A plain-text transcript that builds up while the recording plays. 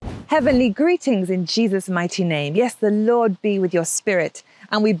Heavenly greetings in Jesus' mighty name. Yes, the Lord be with your spirit,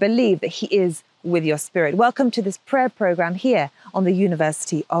 and we believe that He is with your spirit. Welcome to this prayer program here on the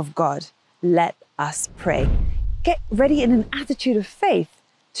University of God. Let us pray. Get ready in an attitude of faith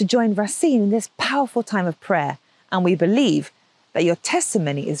to join Racine in this powerful time of prayer, and we believe that your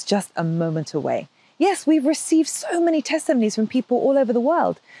testimony is just a moment away. Yes, we've received so many testimonies from people all over the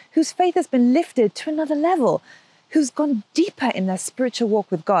world whose faith has been lifted to another level, who's gone deeper in their spiritual walk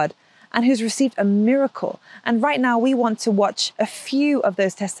with God, and who's received a miracle. And right now we want to watch a few of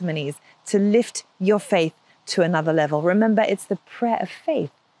those testimonies to lift your faith to another level. Remember, it's the prayer of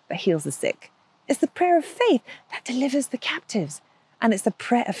faith that heals the sick. It's the prayer of faith that delivers the captives. And it's the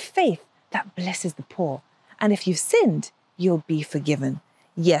prayer of faith that blesses the poor. And if you've sinned, you'll be forgiven.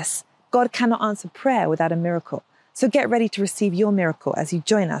 Yes, God cannot answer prayer without a miracle. So get ready to receive your miracle as you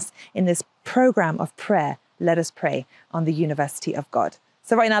join us in this program of prayer. Let us pray on the University of God.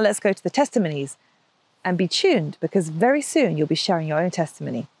 So right now, let's go to the testimonies and be tuned, because very soon you'll be sharing your own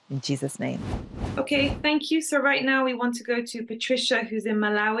testimony in Jesus' name. Okay, thank you. So right now we want to go to Patricia, who's in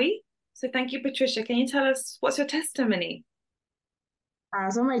Malawi. So thank you, Patricia. Can you tell us what's your testimony?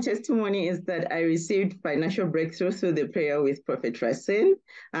 So my testimony is that I received financial breakthrough through the prayer with Prophet Racine.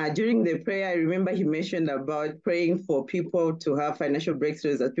 During the prayer, I remember he mentioned about praying for people to have financial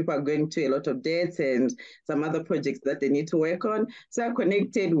breakthroughs, as people are going to a lot of debts and some other projects that they need to work on. So I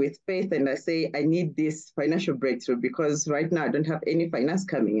connected with faith and I say, I need this financial breakthrough because right now I don't have any finance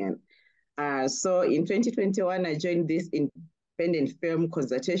coming in. So in 2021, I joined this independent firm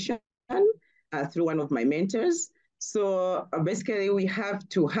consultation through one of my mentors. So basically, we have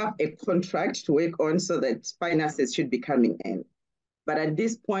to have a contract to work on so that finances should be coming in. But at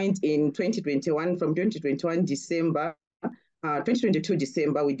this point in 2021, from 2021 December, 2022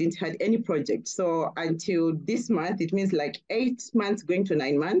 December, we didn't have any project. So until this month, it means like 8 months going to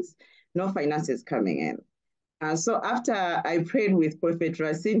 9 months, no finances coming in. So after I prayed with Prophet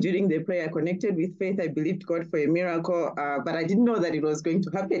Racine, during the prayer, I connected with faith. I believed God for a miracle, but I didn't know that it was going to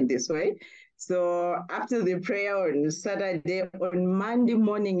happen this way. So after the prayer on Saturday, on Monday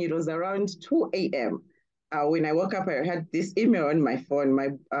morning, it was around 2 a.m. When I woke up, I had this email on my phone.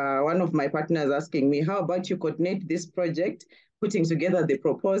 One of my partners asking me, how about you coordinate this project, putting together the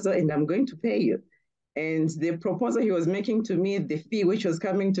proposal, and I'm going to pay you. And the proposal he was making to me, the fee which was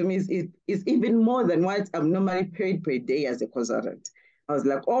coming to me is even more than what I'm normally paid per day as a consultant. I was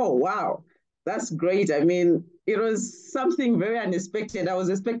like, oh, wow, that's great. I mean, it was something very unexpected. I was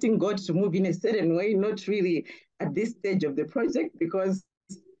expecting God to move in a certain way, not really at this stage of the project, because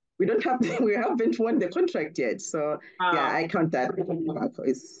we haven't won the contract yet. So yeah, I count that.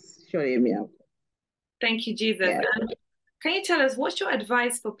 It's surely a miracle. Thank you, Jesus. Yeah. Can you tell us what's your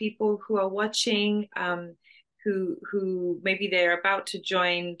advice for people who are watching, who maybe they're about to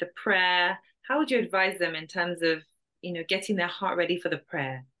join the prayer? How would you advise them in terms of, getting their heart ready for the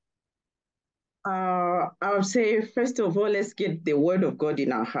prayer? I would say, first of all, let's get the word of God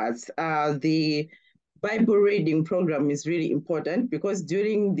in our hearts. The Bible reading program is really important because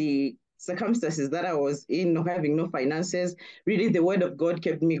during the circumstances that I was in, having no finances, really the word of God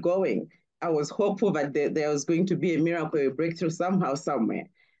kept me going. I was hopeful that there was going to be a miracle, a breakthrough somehow, somewhere.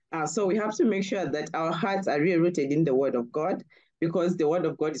 So we have to make sure that our hearts are really rooted in the word of God, because the word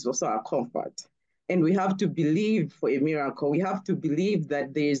of God is also our comfort. And we have to believe for a miracle. We have to believe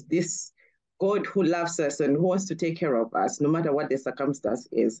that there is this God who loves us and who wants to take care of us, no matter what the circumstance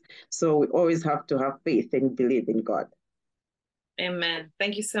is. So we always have to have faith and believe in God. Amen.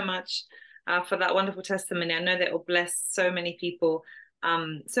 Thank you so much for that wonderful testimony. I know that it will bless so many people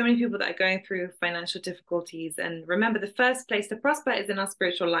that are going through financial difficulties. And remember, the first place to prosper is in our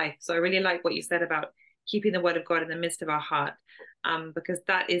spiritual life. So I really like what you said about keeping the word of God in the midst of our heart, because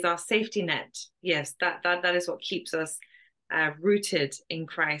that is our safety net. Yes, that is what keeps us rooted in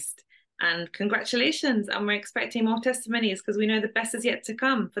Christ. And congratulations. And we're expecting more testimonies because we know the best is yet to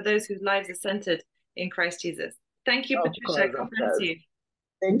come for those whose lives are centered in Christ Jesus. Thank you, Patricia. God bless you.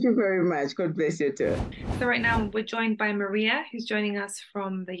 Thank you very much. God bless you too. So right now we're joined by Maria, who's joining us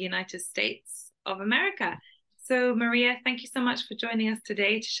from the United States of America. So Maria, thank you so much for joining us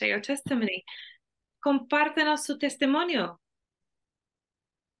today to share your testimony. Compártenos su testimonio.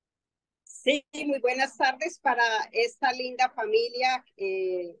 Sí, muy buenas tardes para esta linda familia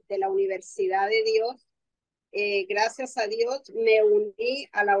de la Universidad de Dios. Gracias a Dios me uní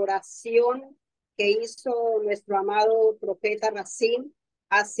a la oración que hizo nuestro amado profeta Racine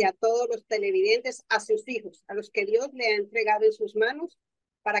hacia todos los televidentes, a sus hijos, a los que Dios le ha entregado en sus manos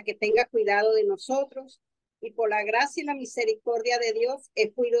para que tenga cuidado de nosotros. Y por la gracia y la misericordia de Dios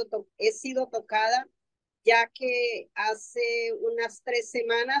he sido tocada ya que hace unas 3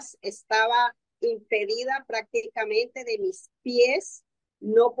 semanas estaba impedida prácticamente de mis pies,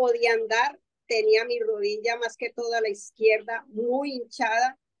 no podía andar, tenía mi rodilla más que toda la izquierda muy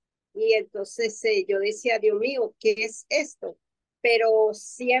hinchada y entonces yo decía, Dios mío, ¿qué es esto? Pero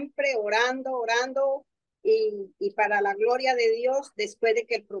siempre orando, orando y para la gloria de Dios, después de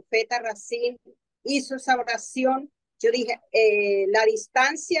que el profeta Racine hizo esa oración, yo dije, la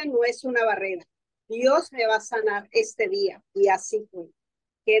distancia no es una barrera. Dios me va a sanar este día. Y así fue.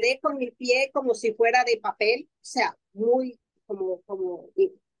 Quedé con mi pie como si fuera de papel, o sea, muy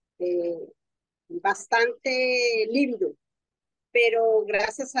eh, bastante lívido. Pero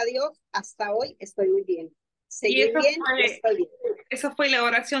gracias a Dios, hasta hoy estoy muy bien. Y Seguí bien y estoy bien. eso fue la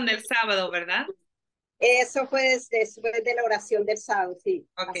oración del sábado, ¿verdad? Eso fue después de la oración del sábado, sí.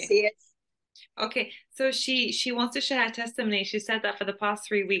 Okay. Así es. Okay, so she wants to share her testimony. She said that for the past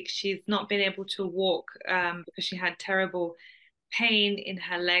 3 weeks she's not been able to walk because she had terrible pain in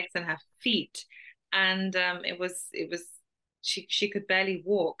her legs and her feet, and it was she could barely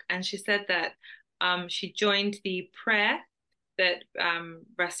walk. And she said that she joined the prayer that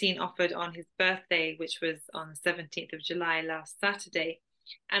Racine offered on his birthday, which was on the 17th of July last Saturday.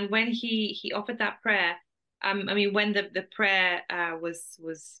 And when he offered that prayer, I mean, when the prayer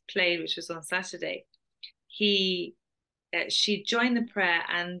was played, which was on Saturday, she joined the prayer,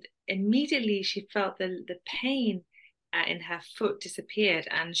 and immediately she felt the pain in her foot disappeared,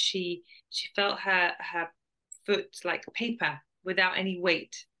 and she felt her foot like paper without any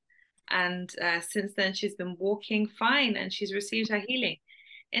weight. And since then she's been walking fine and she's received her healing.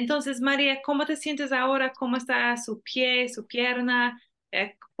 Entonces, María, ¿cómo te sientes ahora? ¿Cómo está su pie, su pierna?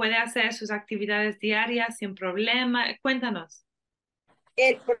 ¿Puede hacer sus actividades diarias sin problema? Cuéntanos.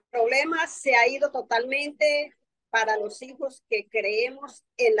 El problema se ha ido totalmente para los hijos que creemos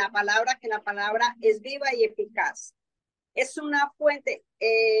en la palabra, que la palabra es viva y eficaz. Es una fuente.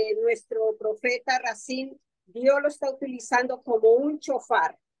 Nuestro profeta Racine, Dios lo está utilizando como un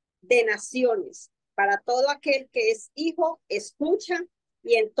chofar de naciones. Para todo aquel que es hijo, escucha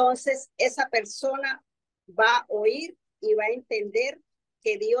y entonces esa persona va a oír y va a entender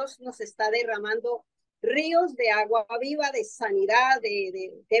que Dios nos está derramando ríos de agua viva, de sanidad,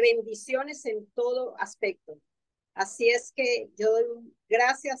 de bendiciones en todo aspecto. Así es que yo doy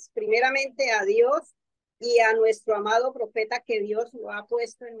gracias primeramente a Dios y a nuestro amado profeta que Dios lo ha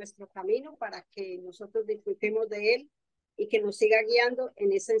puesto en nuestro camino para que nosotros disfrutemos de él y que nos siga guiando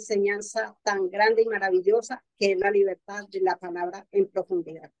en esa enseñanza tan grande y maravillosa que es la libertad de la palabra en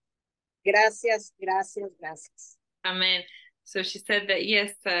profundidad. Gracias, gracias, gracias. Amen. So she said that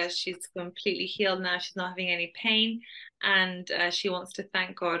yes, she's completely healed now. She's not having any pain, and she wants to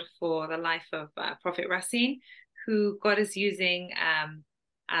thank God for the life of Prophet Racine, who God is using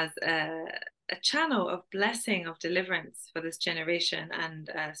as a channel of blessing, of deliverance for this generation, and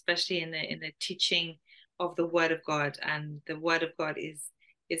especially in the teaching of the Word of God. And the Word of God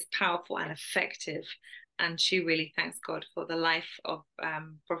is powerful and effective. And she really thanks God for the life of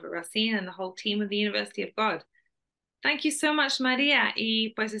Prophet Racine and the whole team of the University of God. Thank you so much, María.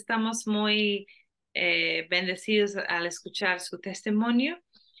 Y pues estamos muy bendecidos al escuchar su testimonio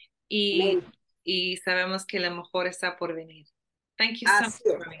y sabemos que lo mejor está por venir. Thank you so much,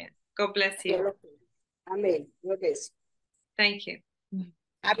 María. God bless you. Amen. Thank you.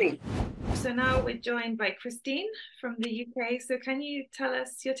 Amen. So now we're joined by Christine from the UK. So can you tell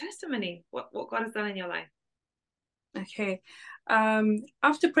us your testimony? What God has done in your life? Okay.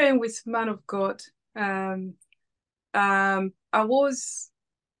 After praying with man of God, I was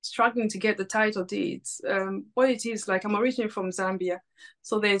struggling to get the title deeds. What it is, like, I'm originally from Zambia,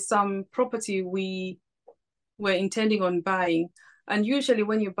 so there's some property we were intending on buying, and usually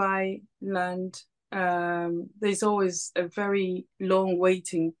when you buy land, there's always a very long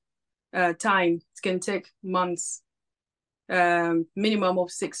waiting time. It can take months, minimum of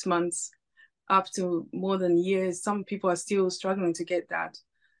 6 months, up to more than years. Some people are still struggling to get that,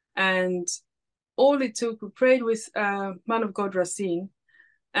 and all it took, we prayed with man of God Racine,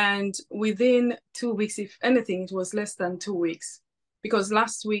 and within 2 weeks, if anything, it was less than 2 weeks, because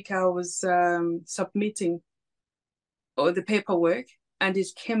last week I was submitting the paperwork, and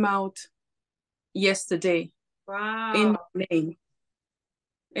it came out yesterday. Wow.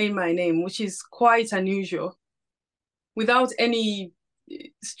 in my name, which is quite unusual, without any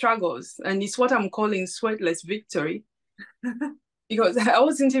struggles, and it's what I'm calling sweatless victory. Because I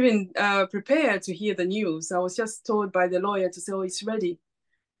wasn't even prepared to hear the news. I was just told by the lawyer to say, oh, it's ready.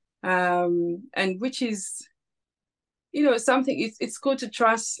 And which is, you know, something, it's good to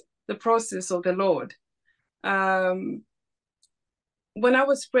trust the process of the Lord. When I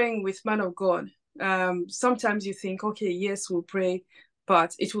was praying with man of God, sometimes you think, okay, yes, we'll pray,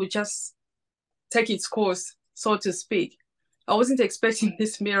 but it will just take its course, so to speak. I wasn't expecting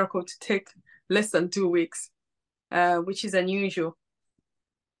this miracle to take less than 2 weeks, which is unusual.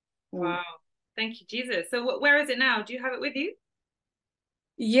 Wow. Thank you, Jesus. So where is it now? Do you have it with you?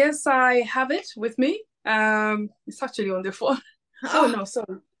 Yes, I have it with me. It's actually on the phone. Oh, no,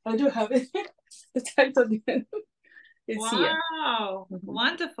 sorry. I do have it. The title is here. Wow.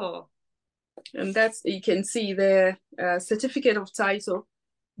 Wonderful. And that's, you can see the certificate of title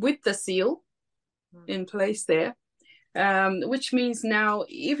with the seal in place there, which means now,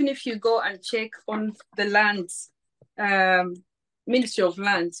 even if you go and check on the lands, Ministry of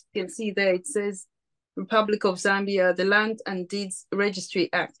Lands, you can see there it says Republic of Zambia, the Land and Deeds Registry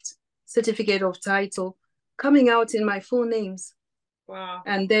Act, certificate of title, coming out in my full names. Wow.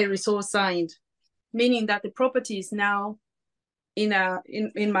 And there is all signed, meaning that the property is now in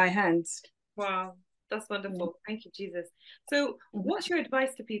my hands. Wow, that's wonderful. Thank you, Jesus. So what's your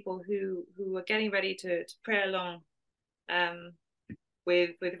advice to people who are getting ready to pray along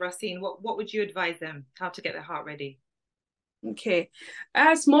with Racine? What would you advise them how to get their heart ready? Okay,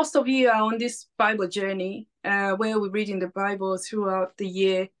 as most of you are on this Bible journey, where we're reading the Bible throughout the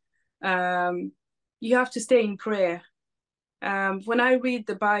year, you have to stay in prayer. When I read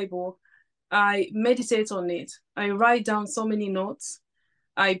the Bible, I meditate on it. I write down so many notes.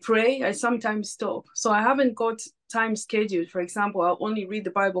 I pray. I sometimes stop. So I haven't got time scheduled. For example, I'll only read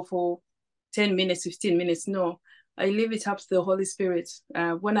the Bible for 10 minutes, 15 minutes. No, I leave it up to the Holy Spirit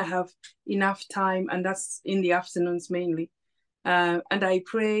when I have enough time, and that's in the afternoons mainly. And I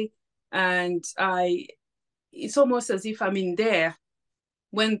pray, and it's almost as if I'm in there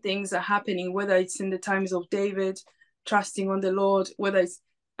when things are happening, whether it's in the times of David, trusting on the Lord, whether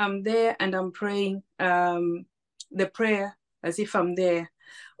I'm there and I'm praying the prayer as if I'm there.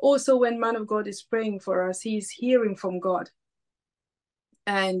 Also, when man of God is praying for us, he's hearing from God.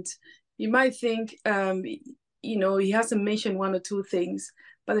 And you might think, he hasn't mentioned one or two things,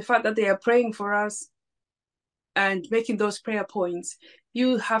 but the fact that they are praying for us and making those prayer points,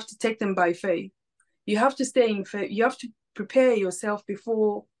 you have to take them by faith. You have to stay in faith. You have to prepare yourself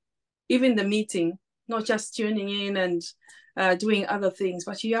before even the meeting, not just tuning in and doing other things,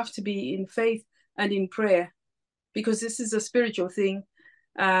 but you have to be in faith and in prayer, because this is a spiritual thing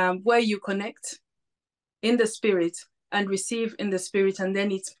where you connect in the spirit and receive in the spirit, and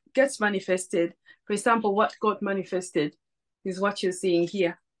then it gets manifested. For example, what God manifested is what you're seeing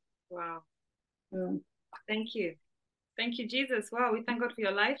here. Wow. Thank you. Thank you, Jesus. Wow, we thank God for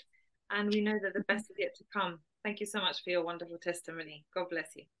your life, and we know that the best is yet to come. Thank you so much for your wonderful testimony. God bless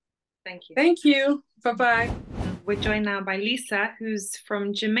you. Thank you. Thank you. Bye-bye. We're joined now by Lisa, who's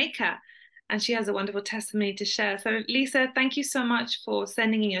from Jamaica, and she has a wonderful testimony to share. So Lisa, thank you so much for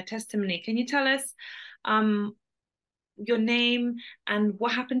sending in your testimony. Can you tell us your name and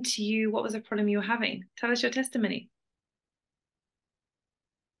what happened to you? What was the problem you were having? Tell us your testimony.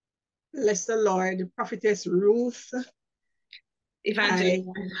 Bless the Lord. Prophetess Ruth. Evangelist.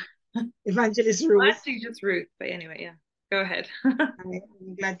 Evangelist Ruth. Well, actually just Ruth, but anyway, yeah. Go ahead.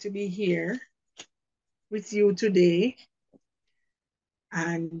 I'm glad to be here with you today.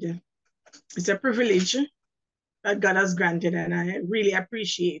 And it's a privilege that God has granted, and I really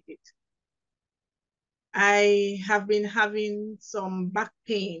appreciate it. I have been having some back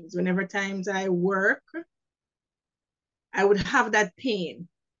pains. Whenever times I work, I would have that pain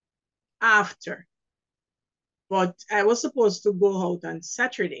after. But I was supposed to go out on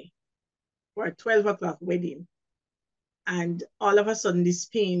Saturday for a 12 o'clock wedding. And all of a sudden, this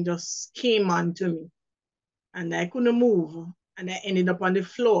pain just came on to me. And I couldn't move. And I ended up on the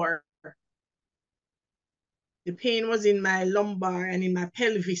floor. The pain was in my lumbar and in my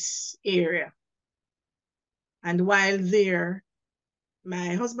pelvis area. And while there,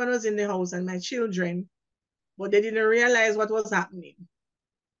 my husband was in the house and my children, but they didn't realize what was happening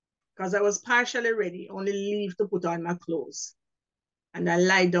because I was partially ready, only leave to put on my clothes. And I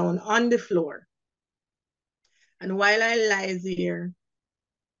lie down on the floor. And while I lie there,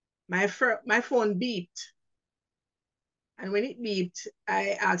 my phone beeped. And when it beeped,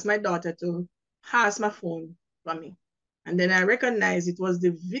 I asked my daughter to pass my phone for me. And then I recognized it was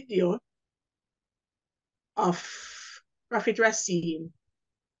the video of Prophet Racine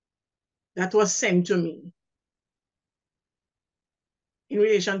that was sent to me in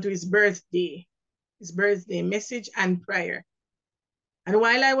relation to his birthday message and prayer. And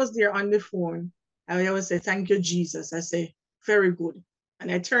while I was there on the phone, I always say, thank you, Jesus. I say, very good.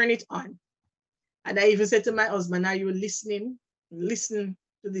 And I turn it on. And I even said to my husband, are you listening? Listen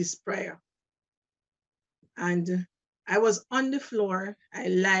to this prayer. And I was on the floor. I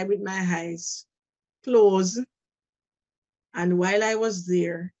lie with my eyes close. And while I was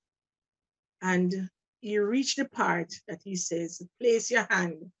there, and he reached the part that he says, place your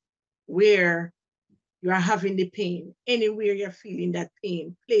hand where you are having the pain. Anywhere you're feeling that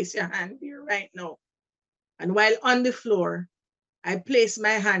pain, place your hand there right now. And while on the floor, I placed my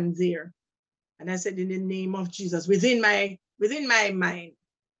hand there. And I said, in the name of Jesus, within my mind.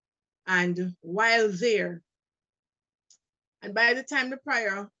 And while there, and by the time the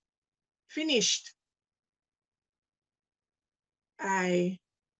prayer finished, I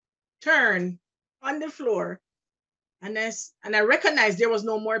turned on the floor and I recognized there was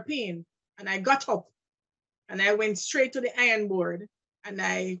no more pain. And I got up and I went straight to the iron board and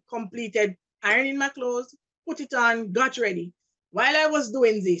I completed ironing my clothes, put it on, got ready. While I was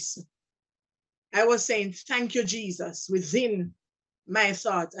doing this, I was saying, thank you, Jesus, within my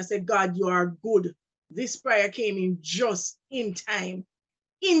thoughts. I said, God, you are good. This prayer came in just in time.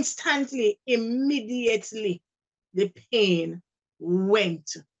 Instantly, immediately, the pain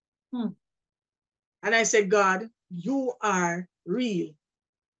went. And I said, God, you are real.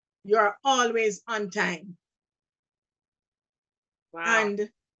 You are always on time. Wow. And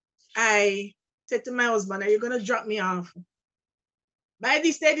I said to my husband, are you going to drop me off? By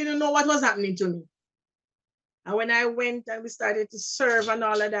this, they didn't know what was happening to me. And when I went and we started to serve and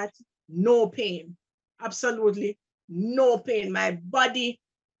all of that, no pain, absolutely no pain. My body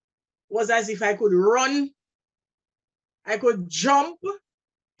was as if I could run, I could jump.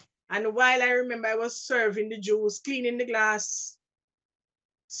 And while I remember I was serving the juice, cleaning the glass,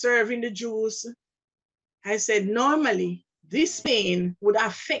 serving the juice, I said, normally this pain would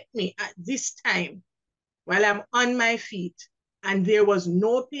affect me at this time while I'm on my feet. And there was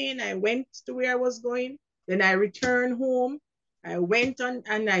no pain. I went to where I was going. Then I returned home. I went on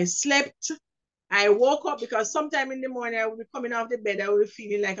and I slept. I woke up because sometime in the morning I would be coming off the bed. I would be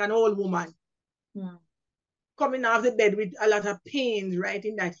feeling like an old woman. Coming off the bed with a lot of pains right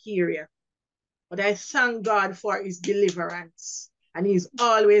in that area. But I thank God for his deliverance. And he's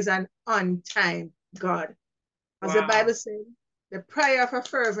always an on-time God. As the Bible says, the prayer of a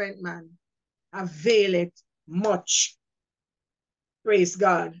fervent man availeth much. Praise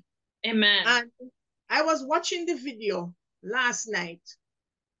God. Amen. And I was watching the video last night.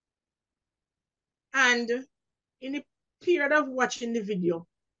 And in the period of watching the video,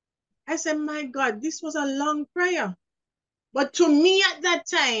 I said, my God, this was a long prayer. But to me at that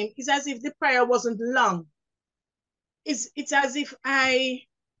time, it's as if the prayer wasn't long. It's as if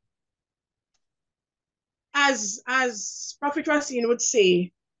as Prophet Racine would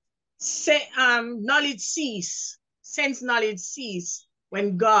say, knowledge cease, sense knowledge cease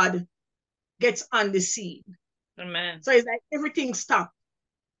when God gets on the scene. Amen. So it's like everything stopped.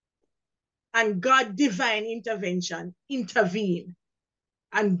 And God divine intervention intervened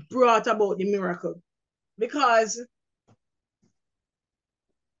and brought about the miracle. Because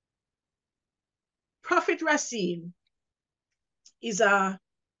Prophet Racine is a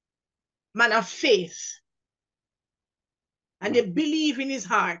man of faith. And they believe in his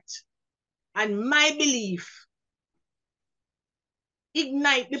heart. And my belief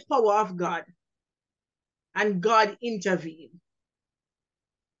ignite the power of God. And God intervened.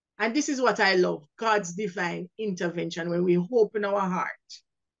 And this is what I love, God's divine intervention when we open our heart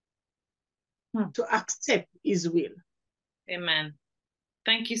to accept his will. Amen.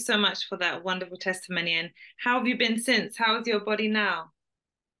 Thank you so much for that wonderful testimony. And how have you been since? How is your body now?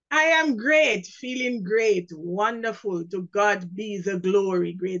 I am great, feeling great, wonderful. To God be the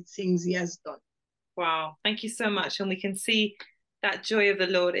glory, great things he has done. Wow, thank you so much. And we can see that joy of the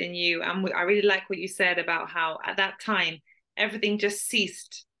Lord in you. And I really like what you said about how at that time, everything just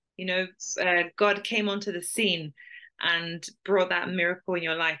ceased. You know, God came onto the scene and brought that miracle in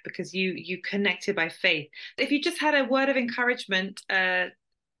your life because you connected by faith. If you just had a word of encouragement, a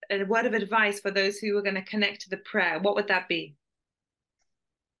word of advice for those who are going to connect to the prayer, what would that be?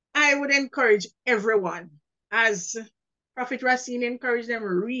 I would encourage everyone, as Prophet Racine encouraged them,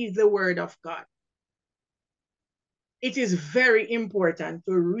 read the word of God. It is very important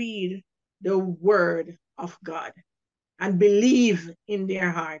to read the word of God and believe in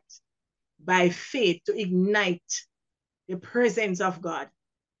their heart by faith to ignite the presence of God.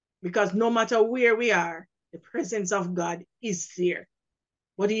 Because no matter where we are, the presence of God is there.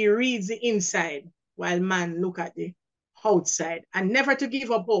 But he reads the inside while man look at the outside, and never to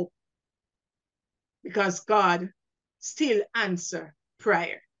give up hope, because God still answer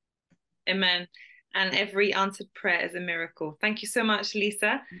prayer. Amen. And every answered prayer is a miracle. Thank you so much,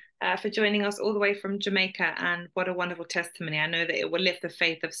 Lisa, for joining us all the way from Jamaica. And what a wonderful testimony. I know that it will lift the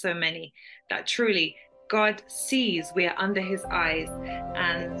faith of so many, that truly God sees, we are under his eyes,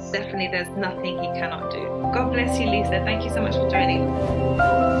 and definitely there's nothing he cannot do. God bless you, Lisa. Thank you so much for joining.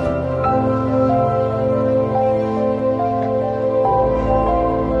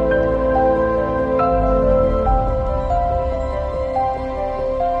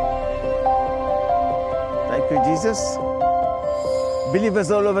 Thank you, Jesus.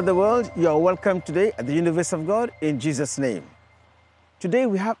 Believers all over the world, you are welcome today at the Universe of God in Jesus' name. Today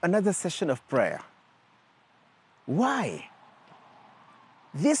we have another session of prayer. Why?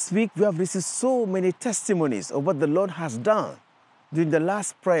 This week we have received so many testimonies of what the Lord has done during the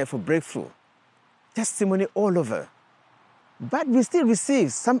last prayer for breakthrough. Testimony all over. But we still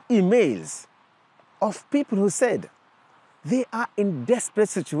receive some emails of people who said they are in desperate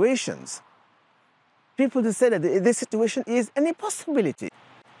situations. People who said that this situation is an impossibility.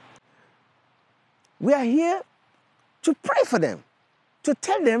 We are here to pray for them, to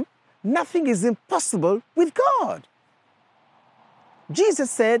tell them nothing is impossible with God.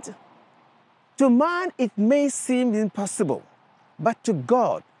 Jesus said, to man it may seem impossible, but to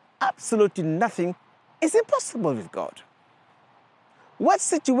God, absolutely nothing is impossible with God. What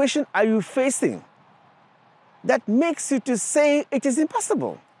situation are you facing that makes you to say it is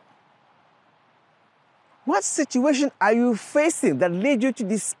impossible? What situation are you facing that leads you to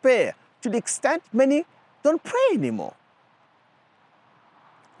despair to the extent many don't pray anymore?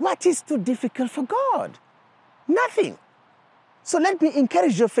 What is too difficult for God? Nothing. So let me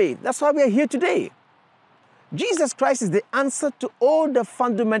encourage your faith. That's why we are here today. Jesus Christ is the answer to all the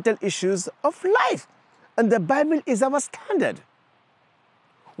fundamental issues of life, and the Bible is our standard.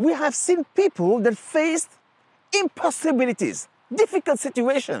 We have seen people that faced impossibilities, difficult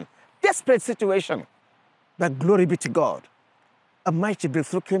situation, desperate situation. But glory be to God, a mighty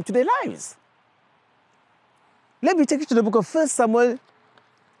breakthrough came to their lives. Let me take you to the book of 1 Samuel,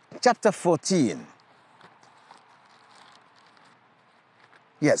 chapter 14.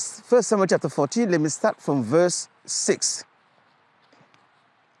 Yes, 1 Samuel chapter 14, let me start from verse 6.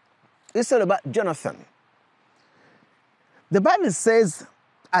 It's all about Jonathan. The Bible says,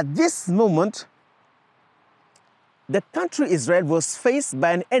 at this moment, the country Israel was faced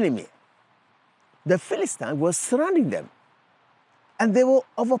by an enemy. The Philistines were surrounding them, and they were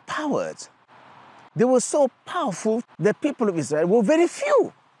overpowered. They were so powerful, the people of Israel were very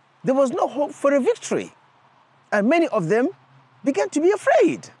few. There was no hope for a victory, and many of them began to be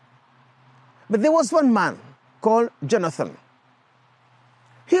afraid. But there was one man called Jonathan.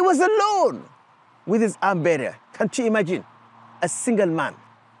 He was alone with his arm bearer. Can't you imagine? A single man.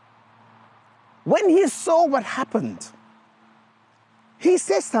 When he saw what happened, he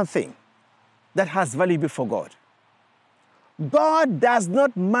said something that has value before God. God does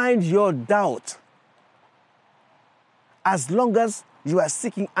not mind your doubt as long as you are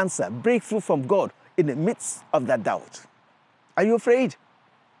seeking answer, breakthrough from God in the midst of that doubt. Are you afraid?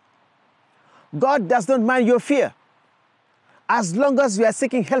 God does not mind your fear as long as you are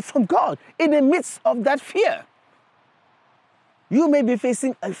seeking help from God in the midst of that fear. You may be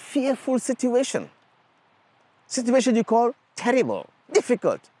facing a fearful situation you call terrible,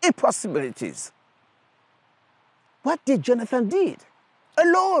 difficult, impossibilities. What did Jonathan did?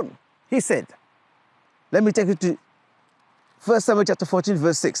 Alone, he said. Let me take you to 1 Samuel chapter 14,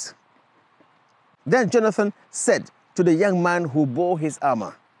 verse 6. Then Jonathan said to the young man who bore his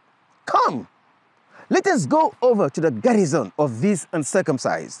armor, "Come, let us go over to the garrison of these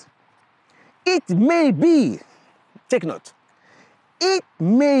uncircumcised. It may be," take note, "it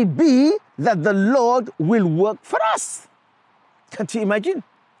may be that the Lord will work for us." Can't you imagine?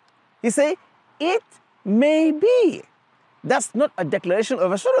 He said, it may be. That's not a declaration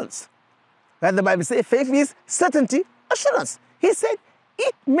of assurance. But the Bible says faith is certainty, assurance. He said,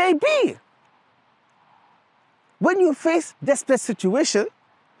 it may be. When you face desperate situation,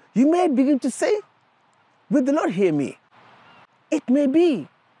 you may begin to say, will the Lord hear me? It may be.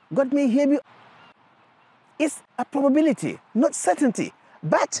 God may hear me. It's a probability, not certainty.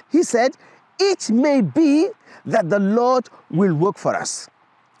 But he said, it may be that the Lord will work for us.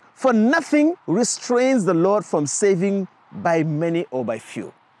 For nothing restrains the Lord from saving by many or by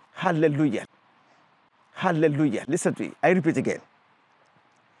few. Hallelujah. Hallelujah. Listen to me. I repeat again.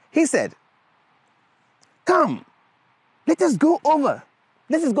 He said, come, let us go over.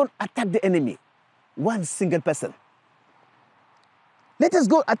 Let us go attack the enemy. One single person. Let us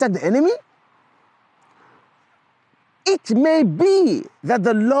go attack the enemy. It may be that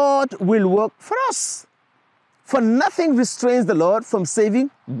the Lord will work for us. For nothing restrains the Lord from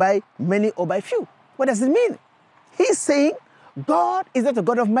saving by many or by few. What does it mean? He's saying God is not a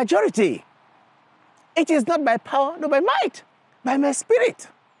God of majority. It is not by power, nor by might, by my spirit.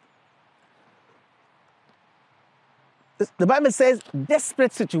 The Bible says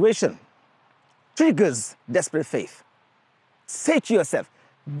desperate situation triggers desperate faith. Say to yourself,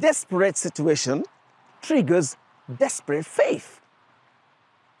 desperate situation triggers desperate faith.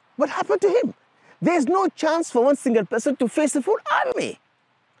 What happened to him? There's no chance for one single person to face a full army.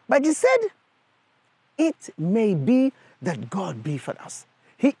 But he said, it may be that God be for us.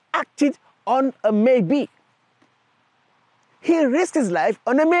 He acted on a maybe. He risked his life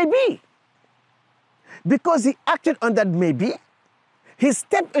on a maybe. Because he acted on that maybe, he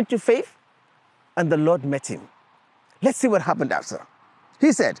stepped into faith and the Lord met him. Let's see what happened after.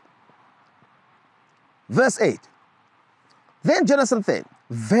 He said, verse 8, then Jonathan said,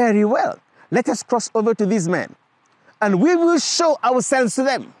 very well, let us cross over to these men, and we will show ourselves to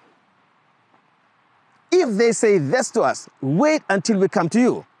them. If they say this to us, wait until we come to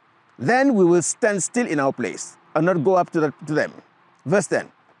you, then we will stand still in our place and not go up to them. Verse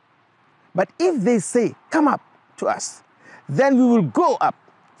 10. But if they say, come up to us, then we will go up,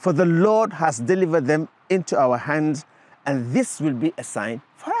 for the Lord has delivered them into our hands, and this will be a sign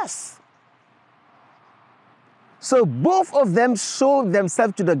for us. So both of them showed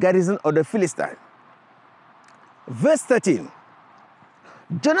themselves to the garrison of the Philistine. Verse 13.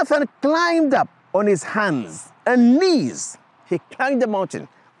 Jonathan climbed up on his hands and knees. He climbed the mountain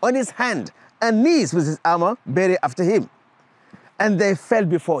on his hand and knees with his armor bearer after him. And they fell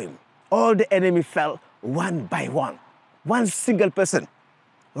before him. All the enemy fell one by one. One single person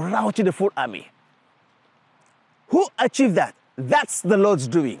routed the full army. Who achieved that? That's the Lord's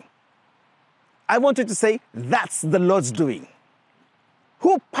doing. I want you to say, that's the Lord's doing.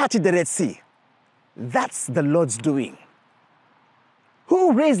 Who parted the Red Sea? That's the Lord's doing.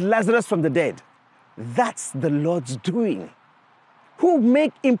 Who raised Lazarus from the dead? That's the Lord's doing. Who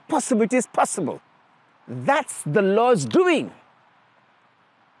made impossibilities possible? That's the Lord's doing.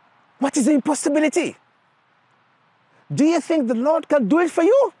 What is the impossibility? Do you think the Lord can do it for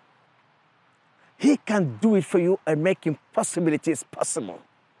you? He can do it for you and make impossibilities possible.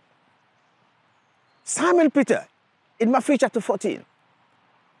 Simon Peter, in Matthew chapter 14,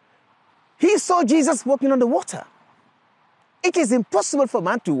 he saw Jesus walking on the water. It is impossible for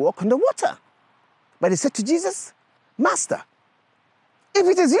man to walk on the water. But he said to Jesus, Master, if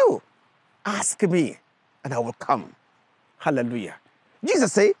it is you, ask me and I will come. Hallelujah.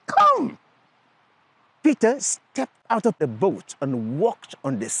 Jesus said, come. Peter stepped out of the boat and walked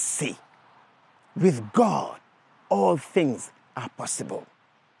on the sea. With God, all things are possible.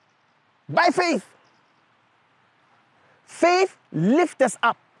 By faith. Faith lifts us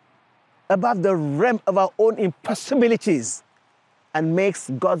up above the realm of our own impossibilities and makes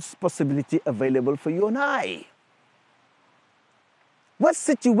God's possibility available for you and I. What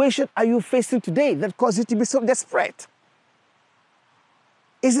situation are you facing today that caused you to be so desperate?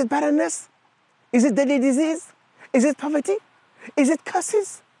 Is it barrenness? Is it deadly disease? Is it poverty? Is it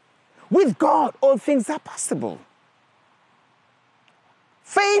curses? With God, all things are possible.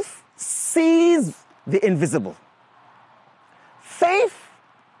 Faith sees the invisible. Faith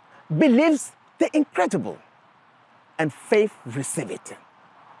believes the incredible. And faith receives it.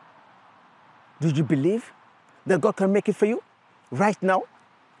 Did you believe that God can make it for you right now?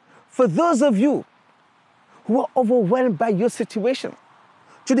 For those of you who are overwhelmed by your situation,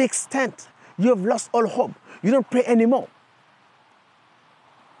 to the extent you have lost all hope, you don't pray anymore,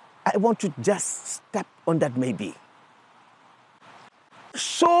 I want to just step on that maybe.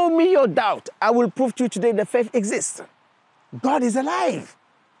 Show me your doubt. I will prove to you today that faith exists. God is alive.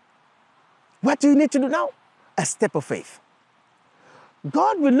 What do you need to do now? A step of faith.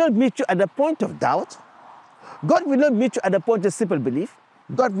 God will not meet you at the point of doubt. God will not meet you at the point of simple belief.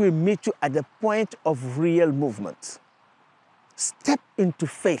 God will meet you at the point of real movement. Step into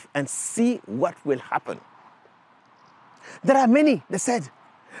faith and see what will happen. There are many that said,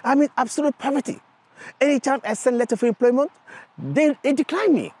 I'm in absolute poverty. Anytime I send a letter for employment, they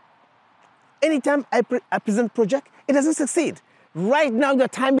decline me. Anytime I present a project, it doesn't succeed. Right now, the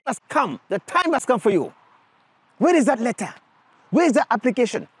time has come. The time has come for you. Where is that letter? Where is that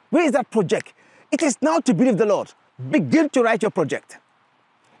application? Where is that project? It is now to believe the Lord. Begin to write your project.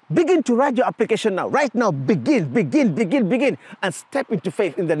 Begin to write your application now. Right now, begin, and step into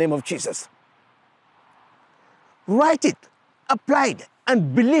faith in the name of Jesus. Write it, apply it,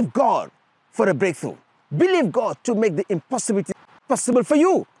 and believe God for a breakthrough. Believe God to make the impossibility possible for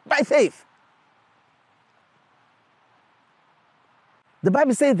you by faith. The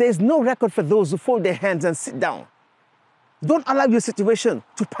Bible says there is no record for those who fold their hands and sit down. Don't allow your situation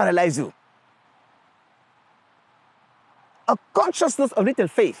to paralyze you. A consciousness of little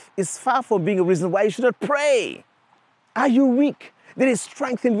faith is far from being a reason why you should not pray. Are you weak? There is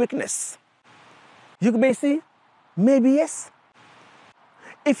strength in weakness. You may see Maybe yes.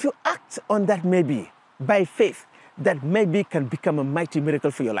 If you act on that maybe by faith, that maybe can become a mighty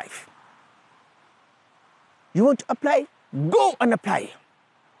miracle for your life. You want to apply? Go and apply.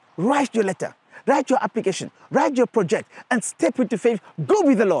 Write your letter, write your application, write your project, and step into faith. Go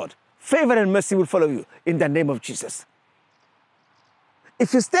with the Lord. Favor and mercy will follow you in the name of Jesus.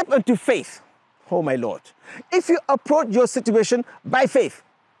 If you step into faith, oh my Lord, if you approach your situation by faith,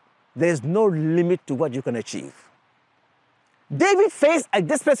 there is no limit to what you can achieve. David faced a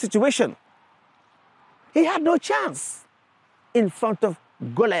desperate situation. He had no chance in front of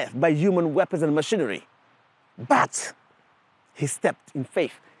Goliath by human weapons and machinery. But he stepped in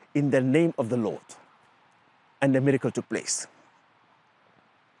faith in the name of the Lord, and the miracle took place.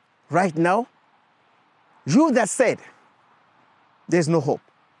 Right now, you that said, there's no hope.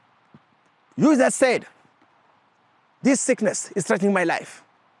 You that said, this sickness is threatening my life.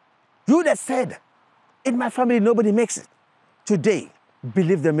 You that said, in my family nobody makes it. Today,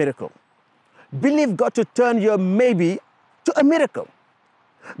 believe the miracle. Believe God to turn your maybe to a miracle.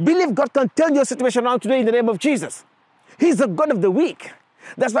 Believe God can turn your situation around today in the name of Jesus. He's the God of the weak.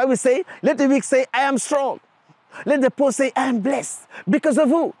 That's why we say, let the weak say, I am strong. Let the poor say, I am blessed. Because of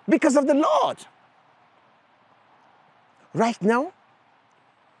who? Because of the Lord. Right now,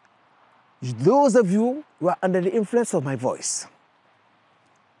 those of you who are under the influence of my voice,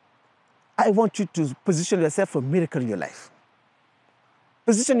 I want you to position yourself for a miracle in your life.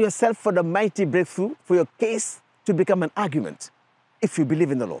 Position yourself for the mighty breakthrough, for your case to become an argument, if you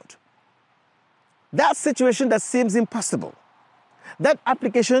believe in the Lord. That situation that seems impossible, that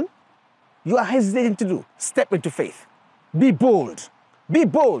application you are hesitating to do, step into faith. Be bold. Be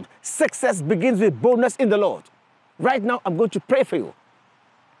bold. Success begins with boldness in the Lord. Right now, I'm going to pray for you.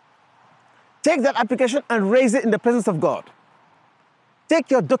 Take that application and raise it in the presence of God.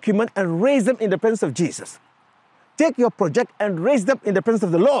 Take your document and raise them in the presence of Jesus. Take your project and raise them in the presence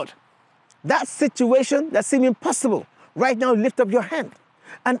of the Lord. That situation that seemed impossible, right now lift up your hand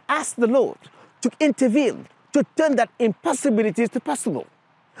and ask the Lord to intervene, to turn that impossibilities to possible.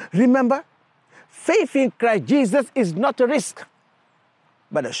 Remember, faith in Christ Jesus is not a risk,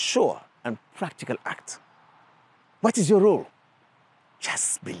 but a sure and practical act. What is your role?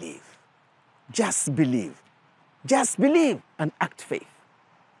 Just believe. Just believe. Just believe and act faith.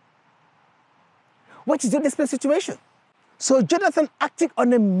 What is your desperate situation? So Jonathan acted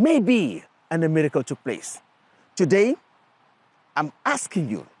on a maybe, and a miracle took place. Today, I'm asking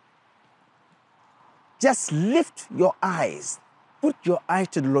you, just lift your eyes, put your eyes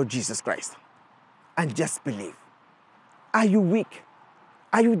to the Lord Jesus Christ, and just believe. Are you weak?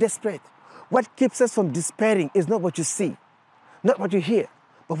 Are you desperate? What keeps us from despairing is not what you see, not what you hear,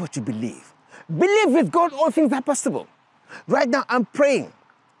 but what you believe. Believe with God all things are possible. Right now, I'm praying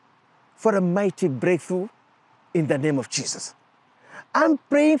for a mighty breakthrough in the name of Jesus. I'm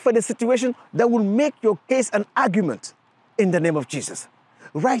praying for the situation that will make your case an argument in the name of Jesus.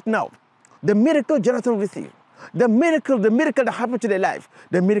 Right now, the miracle Jonathan with you, the miracle that happened to their life,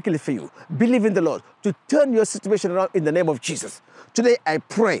 the miracle is for you. Believe in the Lord to turn your situation around in the name of Jesus. Today I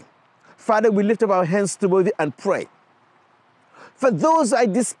pray. Father, we lift up our hands toward you and pray. For those who are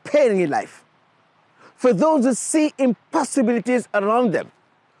despairing in life, for those who see impossibilities around them,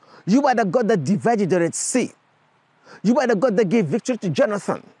 you are the God that divided the Red Sea. You are the God that gave victory to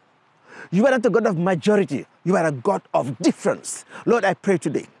Jonathan. You are not the God of majority. You are a God of difference. Lord, I pray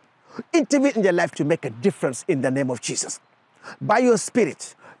today, intervene in their life to make a difference in the name of Jesus. By your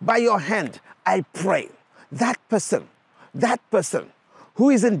Spirit, by your hand, I pray that person who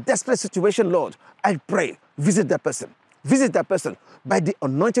is in desperate situation, Lord, I pray, visit that person by the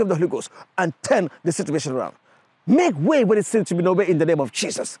anointing of the Holy Ghost and turn the situation around. Make way where it seems to be no way in the name of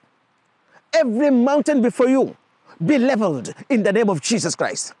Jesus. Every mountain before you be leveled in the name of Jesus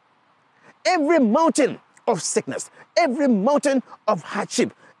Christ. Every mountain of sickness, every mountain of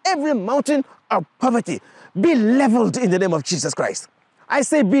hardship, every mountain of poverty be leveled in the name of Jesus Christ. I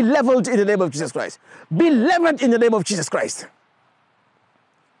say be leveled in the name of Jesus Christ. Be leveled in the name of Jesus Christ.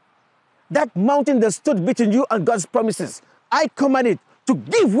 That mountain that stood between you and God's promises, I command it to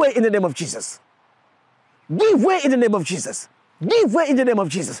give way in the name of Jesus. Give way in the name of Jesus. Give way in the name of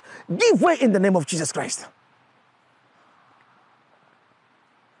Jesus. Give way in the name of Jesus Christ.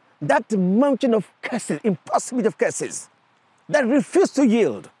 That mountain of curses, impossibility of curses, that refuse to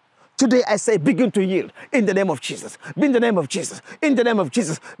yield. Today I say begin to yield in the name of Jesus. In the name of Jesus. In the name of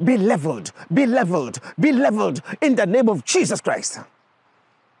Jesus. Be leveled. Be leveled. Be leveled in the name of Jesus Christ.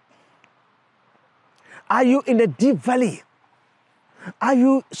 Are you in a deep valley? Are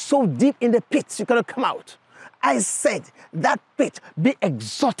you so deep in the pits you cannot come out? I said that pit be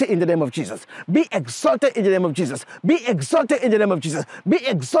exalted in the name of Jesus. Be exalted in the name of Jesus. Be exalted in the name of Jesus. Be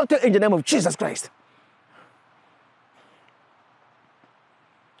exalted in the name of Jesus Christ.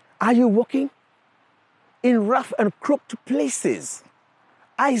 Are you walking in rough and crooked places?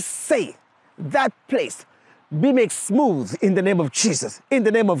 I say that place be made smooth in the name of Jesus. In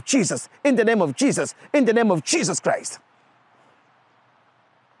the name of Jesus. In the name of Jesus. In the name of Jesus Christ.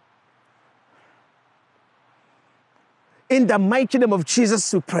 In the mighty name of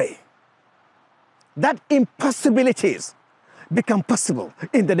Jesus, we pray that impossibilities become possible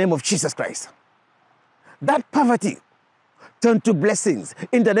in the name of Jesus Christ. That poverty turn to blessings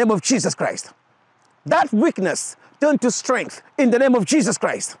in the name of Jesus Christ. That weakness turn to strength in the name of Jesus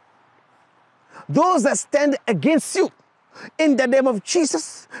Christ. Those that stand against you, in the name of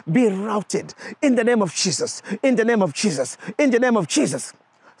Jesus, be routed. In the name of Jesus. In the name of Jesus. In the name of Jesus.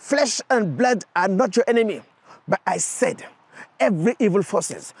 Flesh and blood are not your enemy. But I said, every evil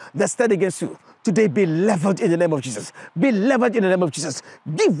forces that stand against you, today be leveled in the name of Jesus. Be leveled in the name of Jesus.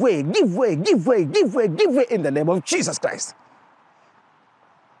 Give way, give way, give way, give way, give way in the name of Jesus Christ.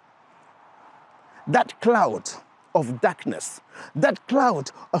 That cloud of darkness, that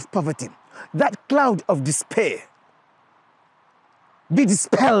cloud of poverty, that cloud of despair, be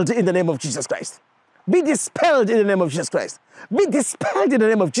dispelled in the name of Jesus Christ. Be dispelled in the name of Jesus Christ. Be dispelled in the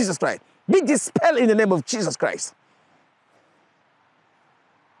name of Jesus Christ. Be dispelled in the name of Jesus Christ.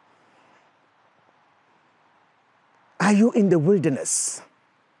 Are you in the wilderness?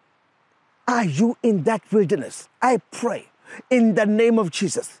 Are you in that wilderness? I pray in the name of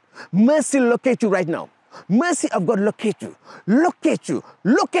Jesus. Mercy locate you right now. Mercy of God locate you. Locate you.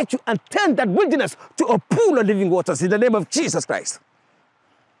 Locate you and turn that wilderness to a pool of living waters in the name of Jesus Christ.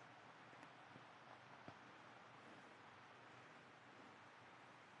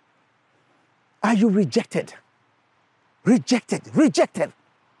 Are you rejected? Rejected, rejected.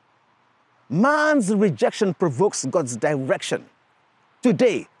 Man's rejection provokes God's direction.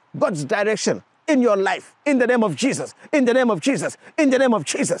 Today, God's direction in your life, in the name of Jesus, in the name of Jesus, in the name of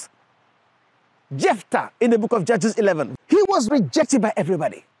Jesus. Jephthah, in the book of Judges 11, he was rejected by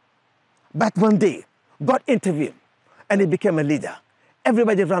everybody. But one day, God intervened and he became a leader.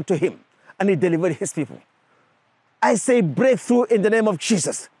 Everybody ran to him and he delivered his people. I say breakthrough in the name of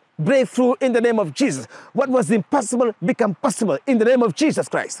Jesus. Breakthrough in the name of Jesus. What was impossible become possible in the name of Jesus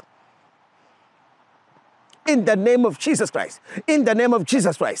Christ. In the name of Jesus Christ. In the name of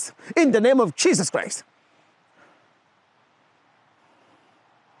Jesus Christ. In the name of Jesus Christ.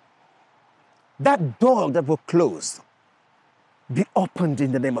 That door that was closed, be opened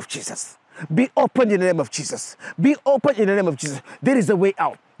in the name of Jesus. Be opened in the name of Jesus. Be opened in the name of Jesus. There is a way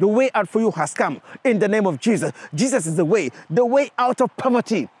out. The way out for you has come in the name of Jesus. Jesus is the way. The way out of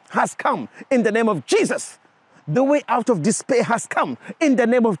poverty has come in the name of Jesus. The way out of despair has come in the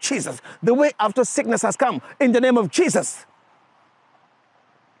name of Jesus. The way out of sickness has come in the name of Jesus.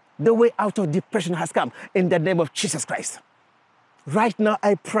 The way out of depression has come in the name of Jesus Christ. Right now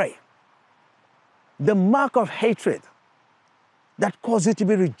I pray, the mark of hatred that caused you to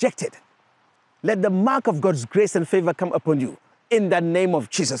be rejected, let the mark of God's grace and favor come upon you in the name of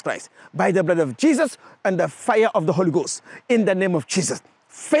Jesus Christ. By the blood of Jesus and the fire of the Holy Ghost, in the name of Jesus.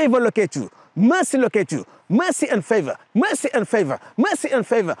 Favor locate you. Mercy locate you. Mercy and favor. Mercy and favor. Mercy and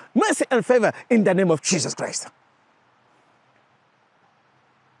favor. Mercy and favor in the name of Jesus Christ.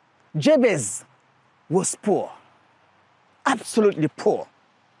 Jabez was poor. Absolutely poor.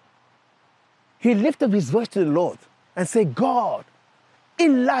 He lifted up his voice to the Lord and said, God,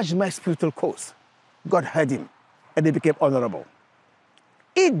 enlarge my spiritual course. God heard him and he became honorable.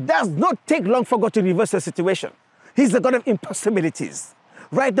 It does not take long for God to reverse the situation. He's the God of impossibilities.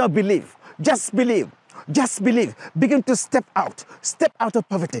 Right now, believe. Just believe. Just believe. Begin to step out. Step out of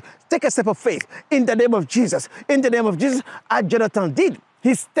poverty. Take a step of faith in the name of Jesus. In the name of Jesus, as Jonathan did.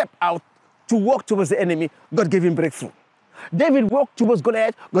 He stepped out to walk towards the enemy. God gave him breakthrough. David walked towards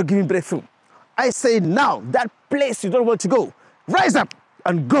Goliath. God gave him breakthrough. I say now, that place you don't want to go, rise up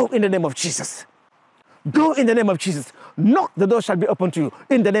and go in the name of Jesus. Go in the name of Jesus. Knock, the door shall be opened to you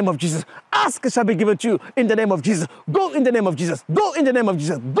in the name of Jesus. Ask, it shall be given to you in the name of Jesus. Go in the name of Jesus. Go in the name of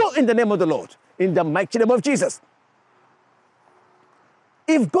Jesus. Go in the name of the Lord. In the mighty name of Jesus.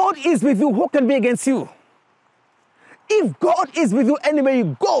 If God is with you, who can be against you? If God is with you, anywhere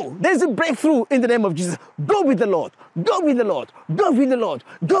you go, there's a breakthrough in the name of Jesus. Go with the Lord. Go with the Lord. Go with the Lord.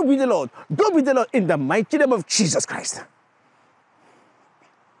 Go with the Lord. Go with the Lord in the mighty name of Jesus Christ.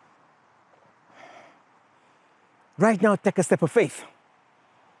 Right now, take a step of faith.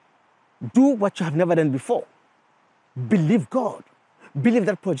 Do what you have never done before. Believe God. Believe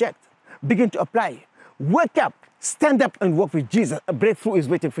that project. Begin to apply. Wake up, stand up and walk with Jesus. A breakthrough is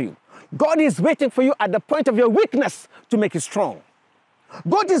waiting for you. God is waiting for you at the point of your weakness to make you strong.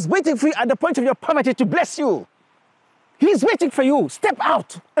 God is waiting for you at the point of your poverty to bless you. He's waiting for you. Step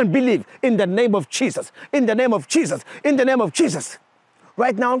out and believe in the name of Jesus. In the name of Jesus. In the name of Jesus.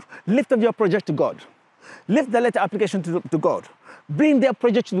 Right now, lift up your project to God. Lift the letter application to God. Bring their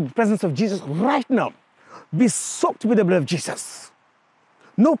project to the presence of Jesus right now. Be soaked with the blood of Jesus.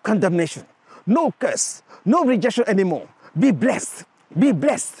 No condemnation, no curse, no rejection anymore. Be blessed. Be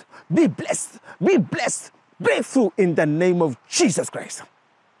blessed. Be blessed. Be blessed. Breakthrough in the name of Jesus Christ.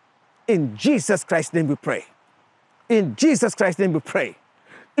 In Jesus Christ's name we pray. In Jesus Christ's name we pray.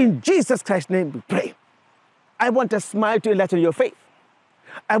 In Jesus Christ's name we pray. I want a smile to enlighten your faith.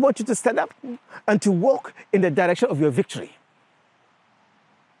 I want you to stand up and to walk in the direction of your victory.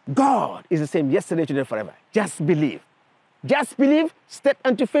 God is the same yesterday, today, forever. Just believe. Just believe, step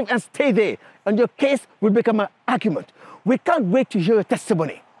into faith and stay there. And your case will become an argument. We can't wait to hear your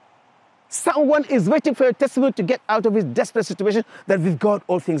testimony. Someone is waiting for your testimony to get out of his desperate situation that with God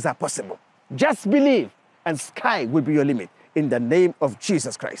all things are possible. Just believe and sky will be your limit in the name of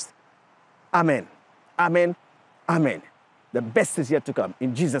Jesus Christ. Amen. Amen. Amen. The best is yet to come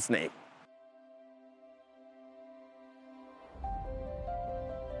in Jesus' name.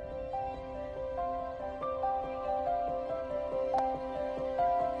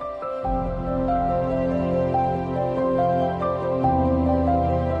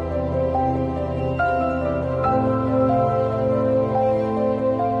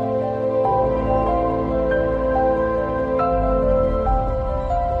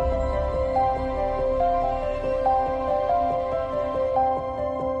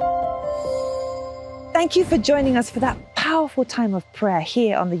 Thank you for joining us for that powerful time of prayer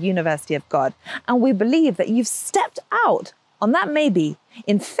here on the University of God. And we believe that you've stepped out on that maybe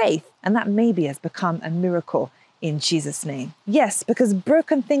in faith, and that maybe has become a miracle in Jesus' name. Yes, because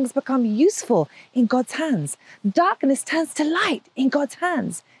broken things become useful in God's hands. Darkness turns to light in God's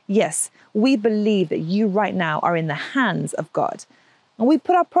hands. Yes, we believe that you right now are in the hands of God. And we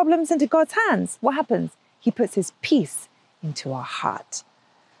put our problems into God's hands. What happens? He puts his peace into our heart.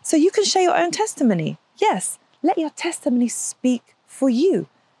 So you can share your own testimony. Yes, let your testimony speak for you.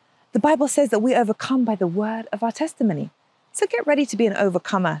 The Bible says that we overcome by the word of our testimony. So get ready to be an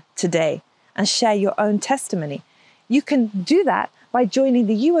overcomer today and share your own testimony. You can do that by joining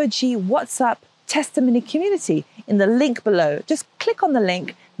the UOG WhatsApp testimony community in the link below. Just click on the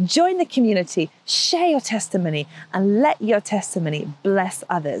link, join the community, share your testimony, and let your testimony bless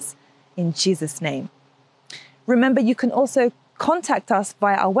others in Jesus' name. Remember, you can also contact us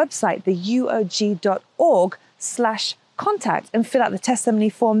via our website, theuog.org/contact, and fill out the testimony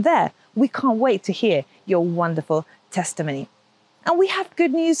form there. We can't wait to hear your wonderful testimony. And we have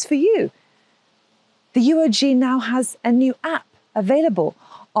good news for you. The UOG now has a new app available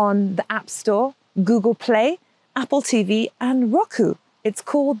on the App Store, Google Play, Apple TV, and Roku. It's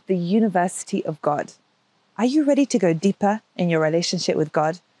called the University of God. Are you ready to go deeper in your relationship with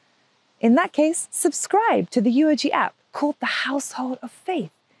God? In that case, subscribe to the UOG app called the Household of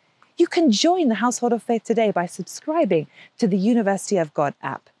Faith. You can join the Household of Faith today by subscribing to the University of God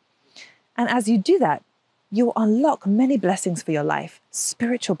app. And as you do that, you'll unlock many blessings for your life,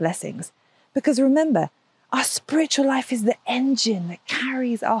 spiritual blessings. Because remember, our spiritual life is the engine that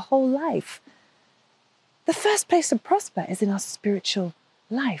carries our whole life. The first place to prosper is in our spiritual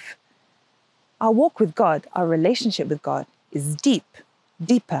life. Our walk with God, our relationship with God is deep,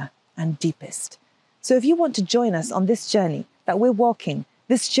 deeper, and deepest. So if you want to join us on this journey that we're walking,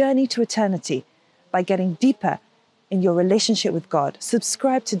 this journey to eternity, by getting deeper in your relationship with God,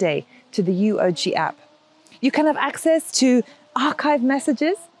 subscribe today to the UOG app. You can have access to archive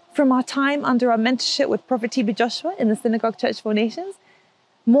messages from our time under our mentorship with Prophet T.B. Joshua in the Synagogue Church for Nations,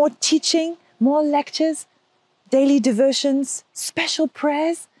 more teaching, more lectures, daily devotions, special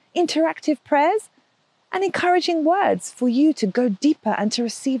prayers, interactive prayers, and encouraging words for you to go deeper and to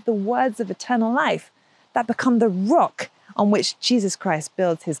receive the words of eternal life that become the rock on which Jesus Christ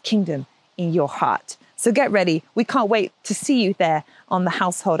builds his kingdom in your heart. So get ready. We can't wait to see you there on the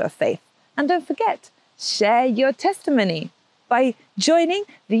Household of Faith. And don't forget, share your testimony by joining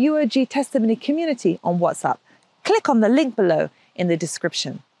the UOG testimony community on WhatsApp. Click on the link below in the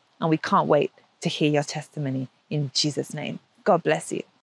description. And we can't wait to hear your testimony in Jesus' name. God bless you.